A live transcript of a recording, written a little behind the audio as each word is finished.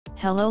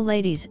Hello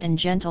ladies and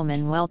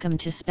gentlemen, welcome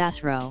to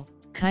SPASRO.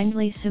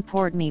 Kindly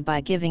support me by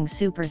giving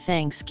super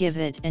thanks, give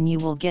it and you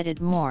will get it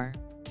more.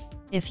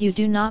 If you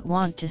do not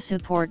want to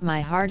support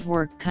my hard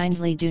work,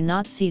 kindly do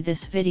not see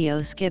this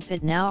video, skip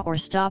it now or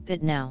stop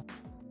it now.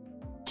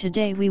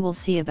 Today we will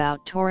see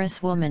about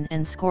Taurus woman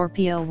and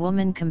Scorpio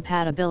woman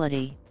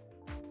compatibility.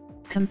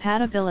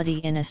 Compatibility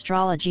in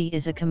astrology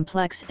is a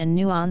complex and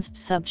nuanced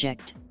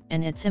subject,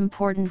 and it's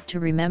important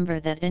to remember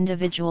that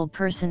individual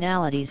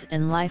personalities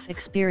and life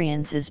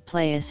experiences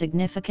play a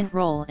significant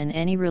role in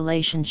any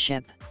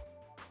relationship.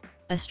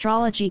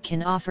 Astrology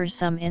can offer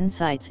some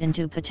insights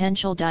into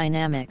potential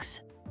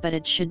dynamics, but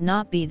it should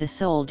not be the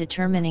sole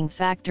determining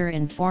factor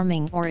in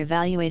forming or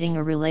evaluating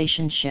a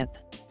relationship.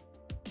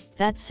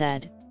 That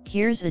said,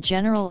 here's a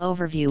general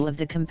overview of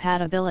the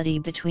compatibility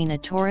between a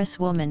Taurus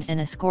woman and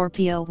a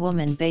Scorpio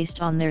woman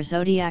based on their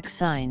zodiac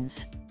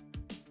signs.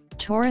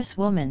 Taurus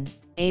woman,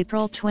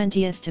 April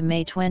 20th to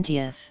May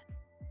 20th.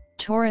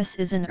 Taurus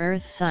is an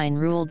earth sign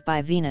ruled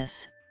by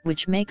Venus,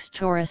 which makes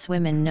Taurus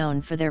women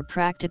known for their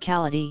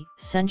practicality,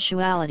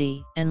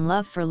 sensuality, and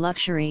love for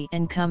luxury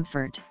and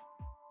comfort.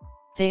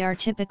 They are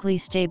typically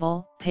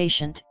stable,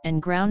 patient,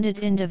 and grounded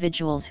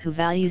individuals who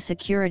value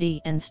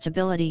security and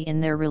stability in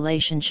their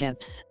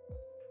relationships.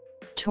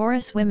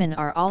 Taurus women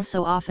are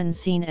also often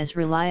seen as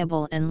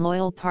reliable and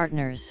loyal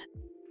partners.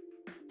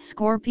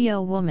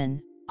 Scorpio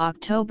woman,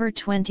 October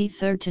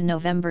 23 to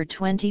November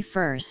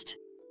 21st.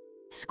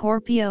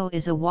 Scorpio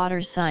is a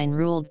water sign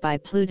ruled by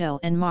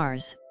Pluto and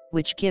Mars,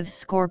 which gives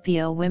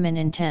Scorpio women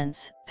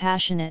intense,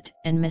 passionate,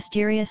 and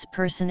mysterious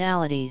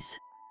personalities.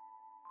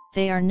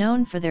 They are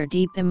known for their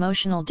deep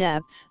emotional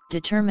depth,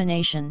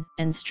 determination,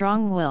 and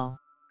strong will.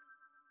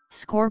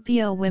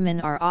 Scorpio women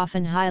are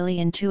often highly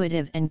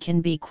intuitive and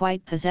can be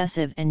quite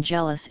possessive and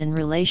jealous in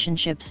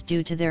relationships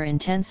due to their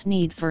intense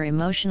need for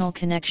emotional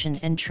connection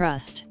and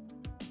trust.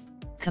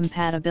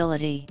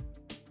 Compatibility.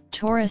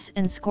 Taurus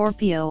and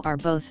Scorpio are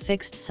both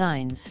fixed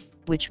signs,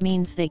 which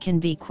means they can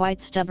be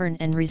quite stubborn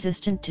and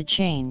resistant to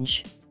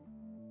change.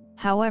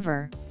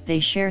 However,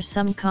 they share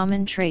some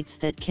common traits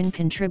that can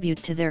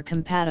contribute to their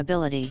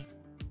compatibility.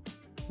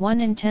 1.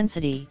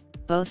 Intensity.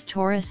 Both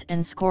Taurus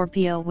and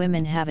Scorpio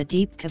women have a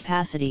deep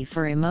capacity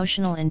for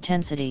emotional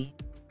intensity.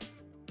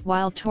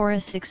 While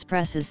Taurus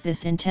expresses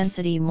this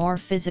intensity more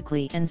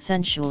physically and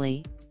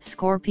sensually,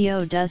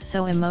 Scorpio does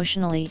so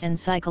emotionally and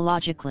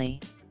psychologically.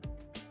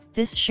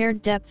 This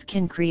shared depth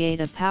can create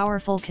a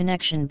powerful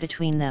connection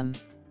between them.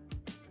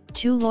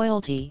 2.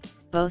 Loyalty.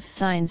 Both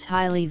signs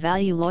highly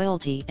value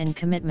loyalty and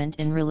commitment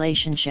in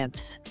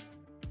relationships.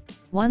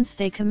 Once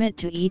they commit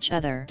to each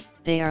other,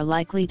 they are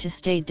likely to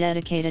stay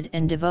dedicated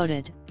and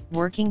devoted,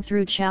 working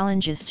through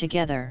challenges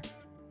together.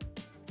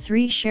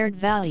 3. Shared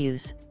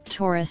values.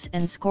 Taurus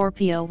and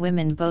Scorpio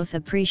women both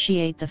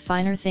appreciate the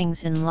finer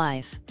things in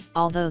life,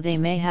 although they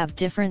may have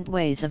different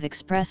ways of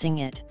expressing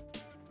it.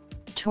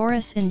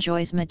 Taurus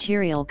enjoys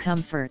material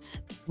comforts,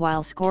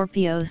 while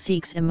Scorpio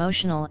seeks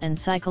emotional and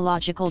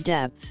psychological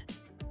depth.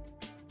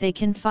 They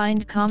can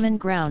find common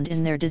ground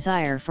in their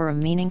desire for a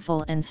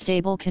meaningful and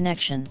stable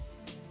connection.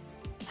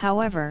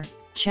 However,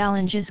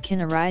 challenges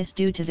can arise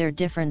due to their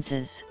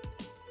differences.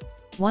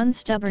 1.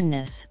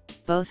 Stubbornness.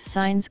 Both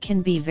signs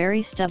can be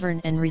very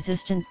stubborn and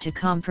resistant to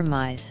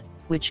compromise,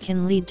 which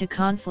can lead to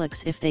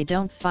conflicts if they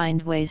don't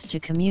find ways to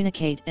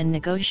communicate and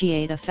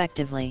negotiate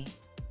effectively.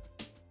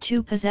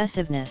 2.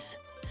 Possessiveness.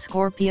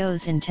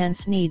 Scorpio's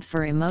intense need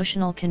for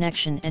emotional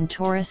connection and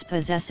Taurus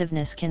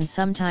possessiveness can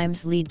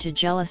sometimes lead to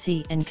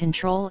jealousy and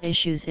control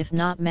issues if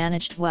not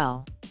managed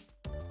well.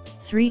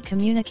 3.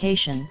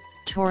 Communication.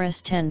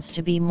 Taurus tends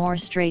to be more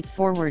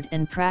straightforward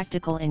and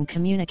practical in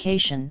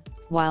communication,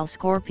 while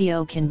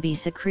Scorpio can be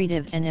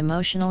secretive and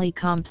emotionally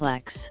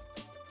complex.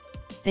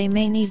 They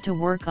may need to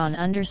work on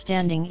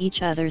understanding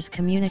each other's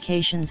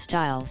communication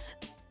styles.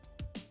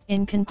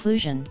 In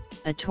conclusion,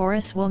 a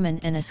Taurus woman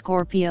and a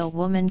Scorpio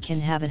woman can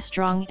have a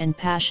strong and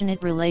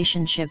passionate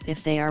relationship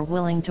if they are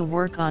willing to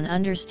work on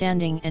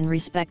understanding and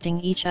respecting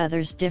each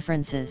other's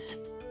differences.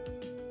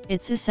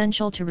 It's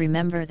essential to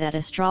remember that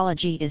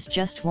astrology is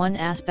just one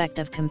aspect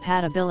of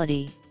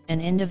compatibility,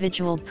 and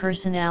individual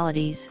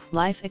personalities,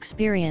 life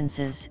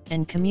experiences,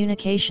 and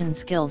communication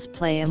skills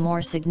play a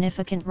more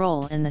significant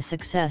role in the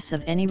success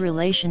of any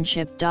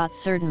relationship.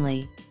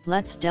 Certainly,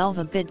 let's delve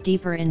a bit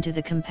deeper into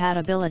the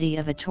compatibility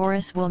of a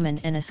Taurus woman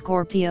and a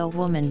Scorpio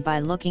woman by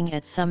looking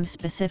at some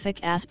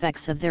specific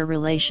aspects of their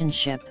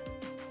relationship.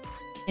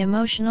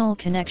 Emotional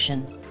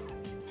connection.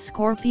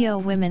 Scorpio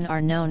women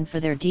are known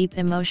for their deep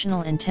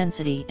emotional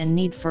intensity and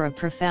need for a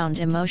profound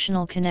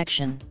emotional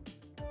connection.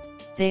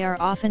 They are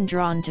often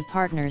drawn to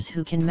partners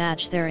who can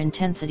match their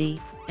intensity,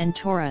 and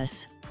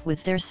Taurus,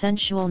 with their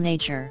sensual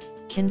nature,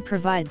 can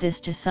provide this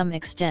to some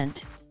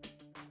extent.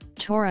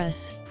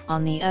 Taurus,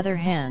 on the other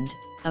hand,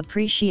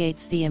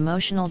 appreciates the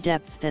emotional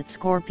depth that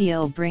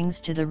Scorpio brings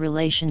to the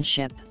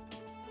relationship.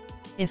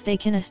 If they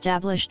can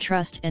establish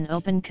trust and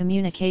open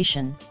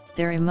communication,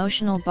 their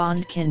emotional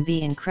bond can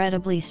be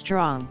incredibly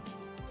strong.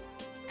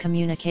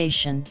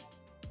 Communication.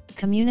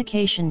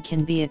 Communication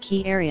can be a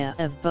key area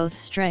of both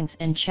strength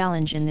and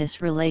challenge in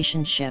this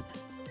relationship.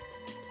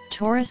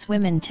 Taurus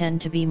women tend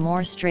to be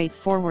more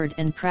straightforward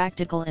and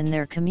practical in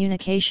their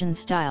communication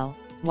style,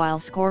 while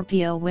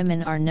Scorpio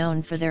women are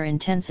known for their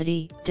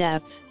intensity,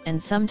 depth, and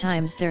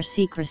sometimes their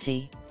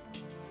secrecy.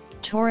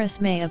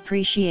 Taurus may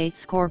appreciate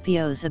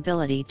Scorpio's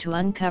ability to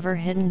uncover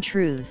hidden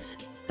truths,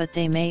 but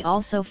they may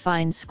also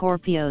find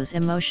Scorpio's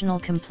emotional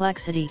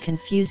complexity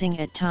confusing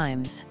at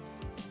times.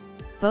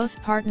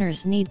 Both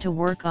partners need to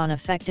work on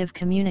effective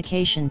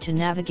communication to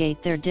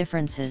navigate their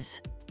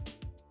differences.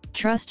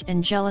 Trust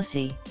and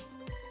jealousy.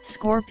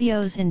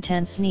 Scorpio's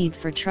intense need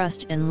for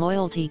trust and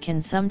loyalty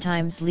can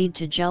sometimes lead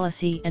to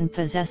jealousy and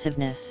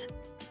possessiveness.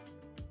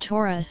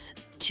 Taurus,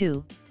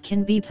 too,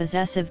 can be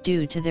possessive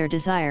due to their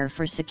desire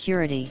for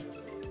security.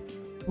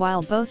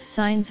 While both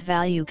signs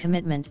value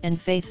commitment and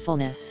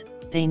faithfulness,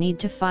 they need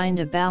to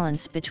find a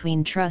balance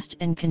between trust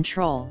and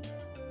control.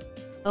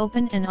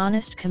 Open and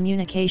honest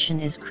communication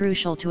is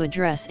crucial to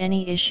address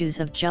any issues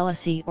of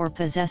jealousy or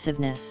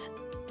possessiveness.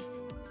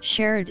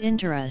 Shared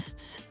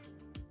interests.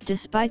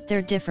 Despite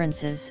their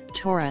differences,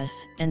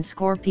 Taurus and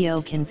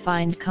Scorpio can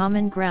find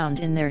common ground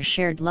in their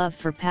shared love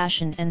for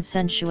passion and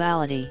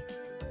sensuality.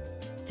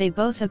 They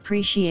both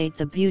appreciate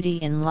the beauty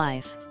in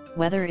life,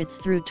 whether it's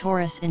through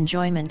Taurus'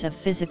 enjoyment of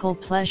physical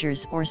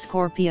pleasures or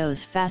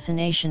Scorpio's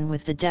fascination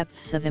with the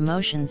depths of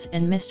emotions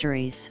and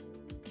mysteries.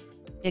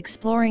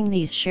 Exploring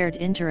these shared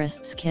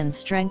interests can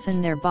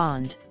strengthen their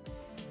bond.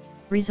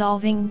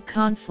 Resolving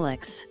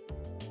conflicts.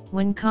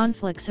 When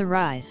conflicts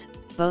arise,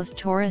 both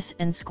Taurus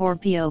and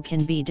Scorpio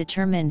can be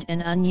determined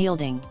and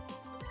unyielding.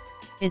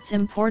 It's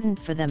important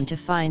for them to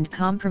find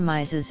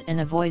compromises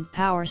and avoid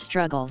power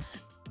struggles.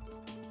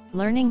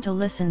 Learning to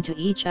listen to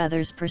each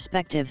other's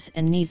perspectives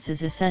and needs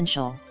is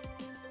essential.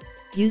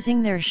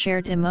 Using their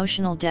shared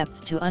emotional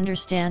depth to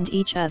understand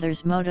each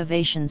other's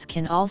motivations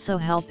can also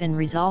help in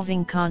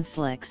resolving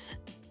conflicts.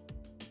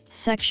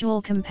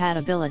 Sexual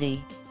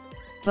compatibility.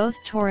 Both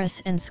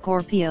Taurus and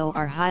Scorpio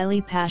are highly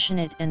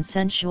passionate and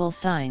sensual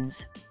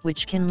signs,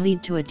 which can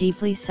lead to a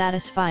deeply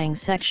satisfying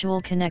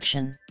sexual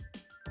connection.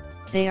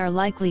 They are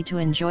likely to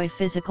enjoy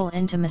physical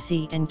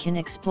intimacy and can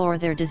explore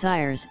their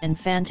desires and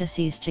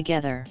fantasies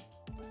together.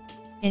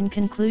 In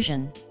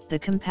conclusion, the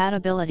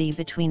compatibility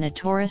between a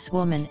Taurus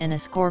woman and a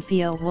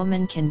Scorpio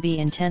woman can be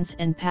intense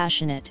and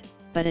passionate,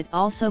 but it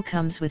also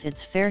comes with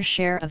its fair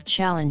share of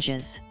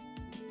challenges.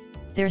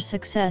 Their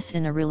success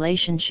in a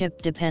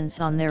relationship depends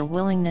on their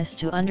willingness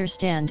to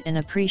understand and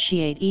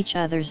appreciate each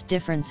other's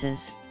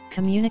differences,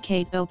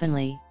 communicate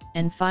openly,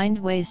 and find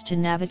ways to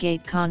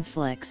navigate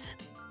conflicts.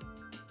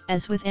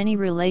 As with any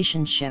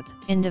relationship,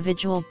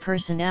 individual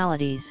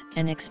personalities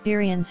and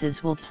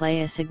experiences will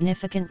play a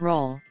significant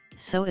role,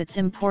 so it's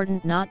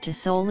important not to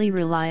solely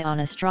rely on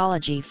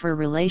astrology for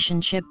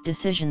relationship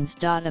decisions.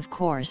 Of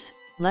course,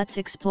 let's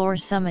explore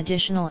some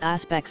additional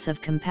aspects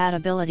of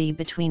compatibility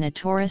between a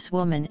Taurus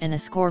woman and a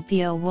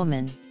Scorpio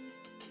woman.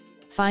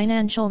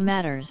 Financial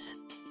matters.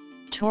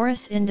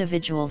 Taurus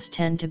individuals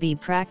tend to be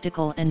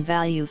practical and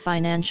value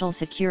financial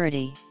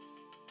security.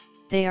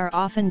 They are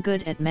often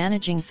good at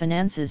managing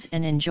finances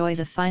and enjoy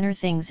the finer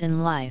things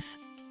in life.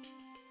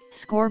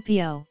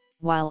 Scorpio,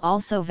 while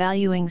also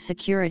valuing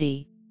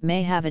security,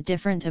 may have a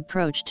different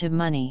approach to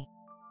money.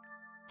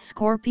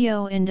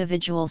 Scorpio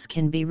individuals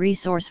can be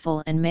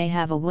resourceful and may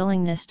have a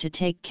willingness to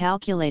take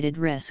calculated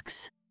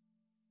risks.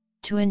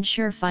 To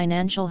ensure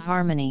financial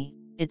harmony,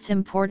 it's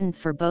important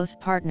for both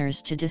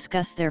partners to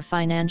discuss their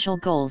financial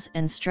goals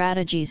and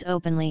strategies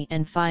openly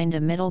and find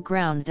a middle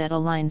ground that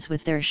aligns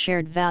with their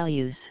shared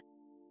values.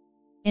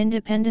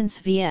 Independence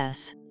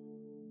vs.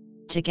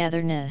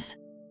 togetherness.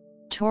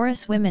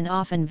 Taurus women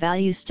often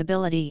value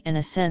stability and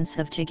a sense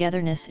of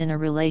togetherness in a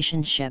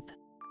relationship.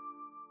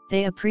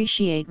 They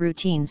appreciate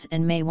routines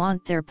and may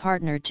want their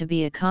partner to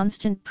be a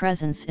constant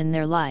presence in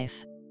their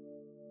life.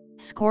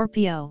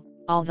 Scorpio,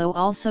 although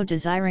also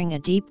desiring a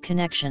deep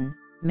connection,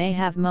 may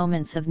have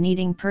moments of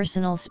needing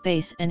personal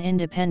space and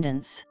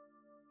independence.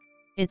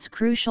 It's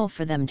crucial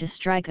for them to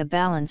strike a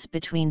balance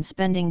between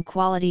spending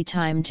quality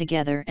time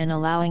together and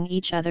allowing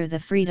each other the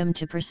freedom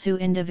to pursue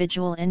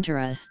individual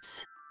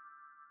interests.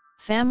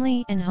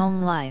 Family and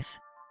home life.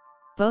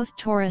 Both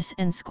Taurus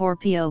and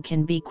Scorpio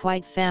can be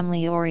quite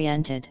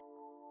family-oriented.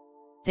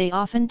 They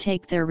often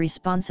take their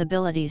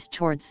responsibilities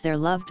towards their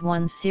loved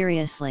ones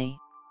seriously.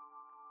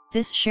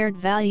 This shared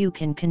value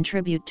can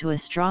contribute to a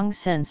strong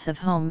sense of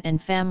home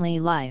and family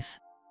life.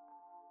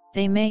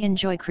 They may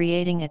enjoy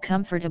creating a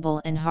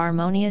comfortable and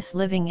harmonious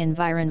living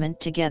environment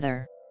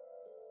together.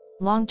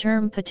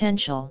 Long-term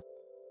potential.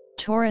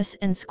 Taurus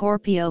and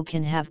Scorpio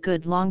can have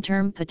good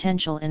long-term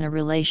potential in a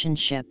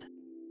relationship.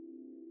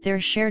 Their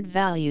shared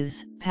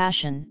values,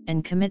 passion,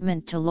 and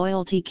commitment to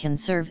loyalty can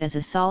serve as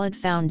a solid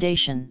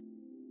foundation.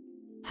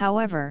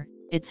 However,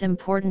 it's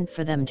important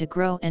for them to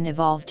grow and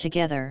evolve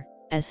together,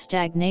 as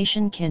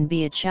stagnation can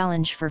be a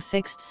challenge for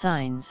fixed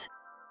signs.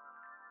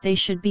 They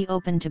should be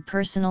open to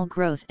personal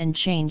growth and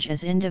change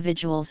as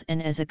individuals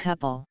and as a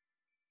couple.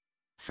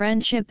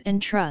 Friendship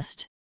and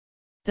trust.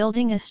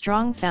 Building a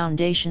strong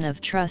foundation of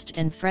trust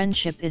and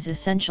friendship is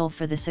essential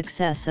for the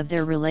success of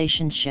their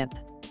relationship.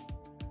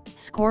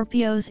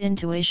 Scorpio's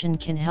intuition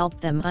can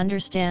help them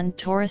understand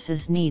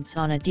Taurus's needs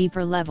on a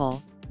deeper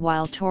level,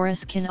 while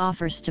Taurus can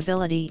offer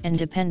stability and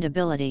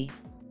dependability.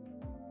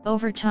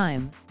 Over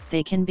time,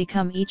 they can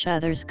become each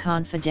other's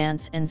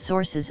confidants and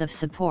sources of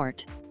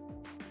support.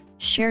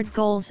 Shared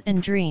goals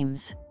and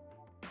dreams.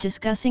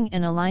 Discussing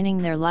and aligning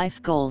their life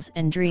goals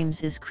and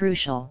dreams is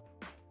crucial.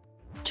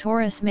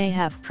 Taurus may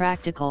have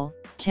practical,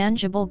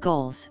 tangible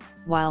goals,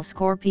 while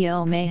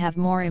Scorpio may have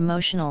more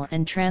emotional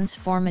and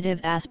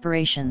transformative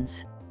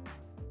aspirations.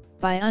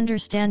 By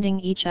understanding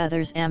each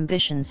other's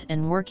ambitions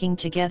and working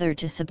together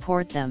to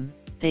support them,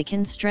 they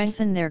can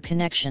strengthen their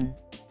connection.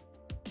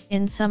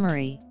 In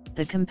summary,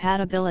 the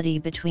compatibility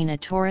between a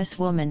Taurus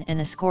woman and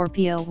a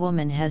Scorpio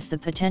woman has the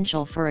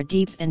potential for a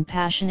deep and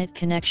passionate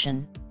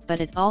connection,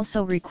 but it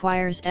also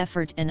requires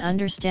effort and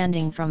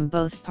understanding from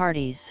both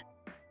parties.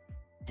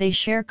 They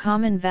share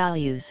common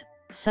values,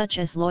 such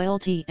as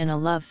loyalty and a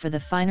love for the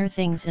finer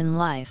things in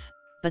life,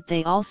 but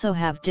they also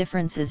have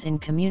differences in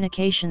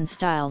communication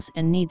styles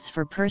and needs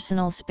for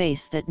personal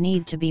space that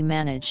need to be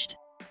managed.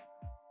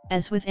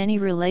 As with any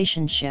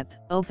relationship,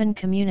 open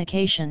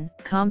communication,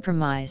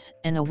 compromise,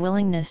 and a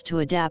willingness to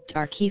adapt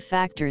are key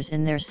factors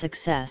in their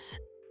success.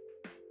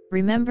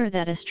 Remember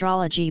that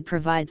astrology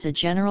provides a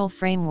general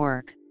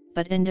framework,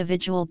 but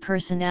individual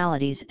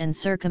personalities and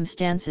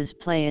circumstances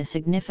play a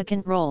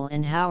significant role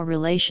in how a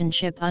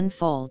relationship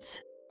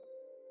unfolds.